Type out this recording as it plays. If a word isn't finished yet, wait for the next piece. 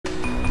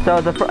So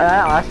the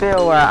last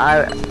video where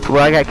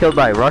I got killed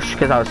by Rush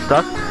because I was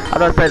stuck. I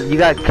thought I said you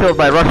got killed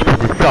by Rush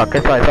because you suck.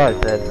 That's what I thought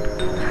I said.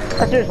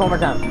 Let's do this one more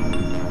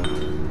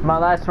time. My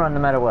last run, no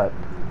matter what.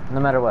 No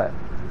matter what.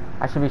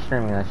 I should be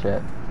streaming that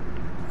shit.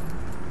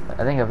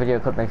 I think a video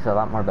clip makes it a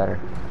lot more better.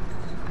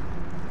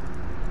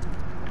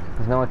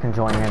 Because no one can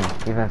join in,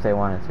 even if they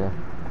wanted to.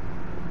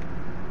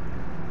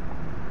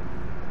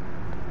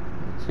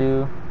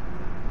 2.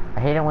 I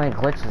hate it when it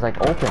glitches like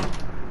open.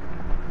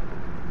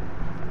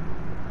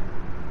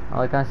 I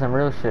like on some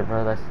real shit,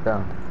 bro. That's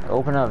dumb.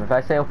 Open up. If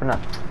I say open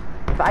up.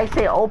 If I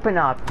say open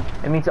up,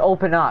 it means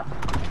open up.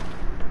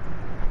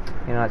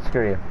 You know what?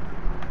 Screw you.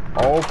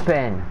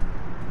 Open.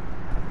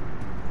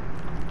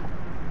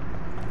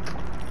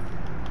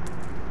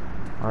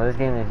 Oh, this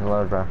game needs to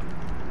load, bro.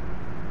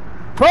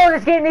 Bro,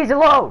 this game needs to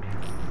load!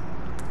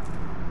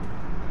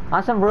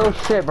 On some real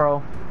shit,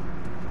 bro.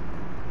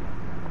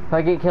 If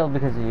I get killed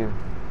because of you.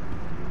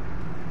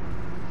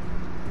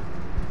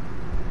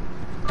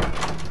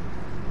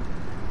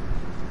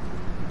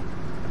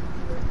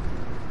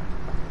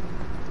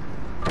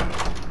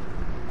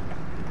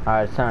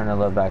 Alright, it's starting to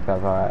load back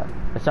up, alright.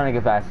 It's starting to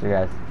get faster,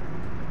 guys.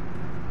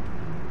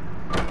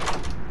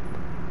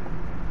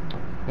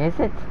 Is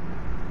it?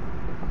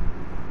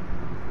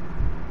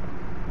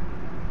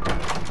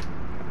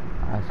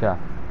 Let's go.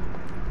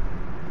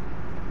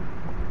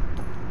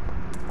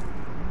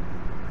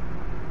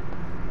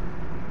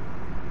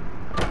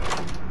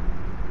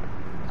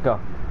 Let's go.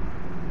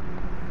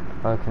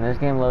 Bro, can this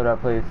game load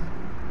up, please?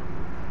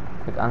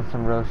 Like, on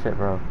some real shit,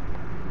 bro.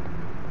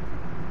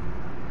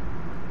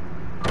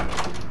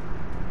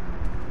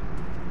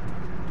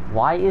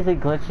 Why is it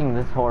glitching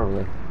this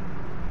horribly?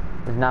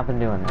 It's not been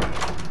doing it.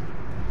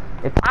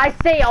 If I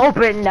say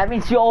open, that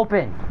means you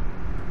open.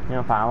 You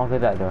know, fine, I won't do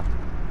that though.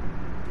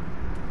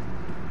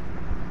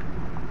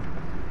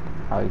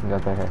 Oh, you can go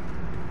through here.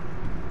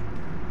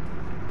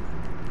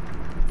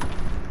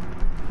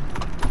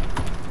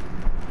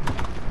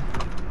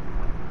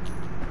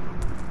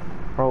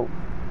 Bro,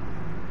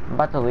 I'm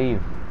about to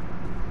leave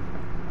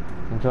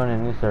and join a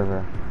new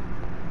server.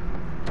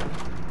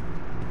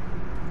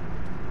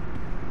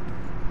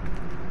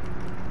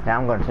 Yeah,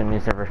 I'm going to a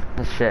new server.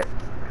 This shit.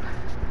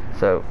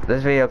 So,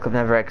 this video could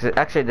never exist.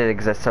 Actually, it did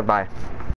exist, so bye.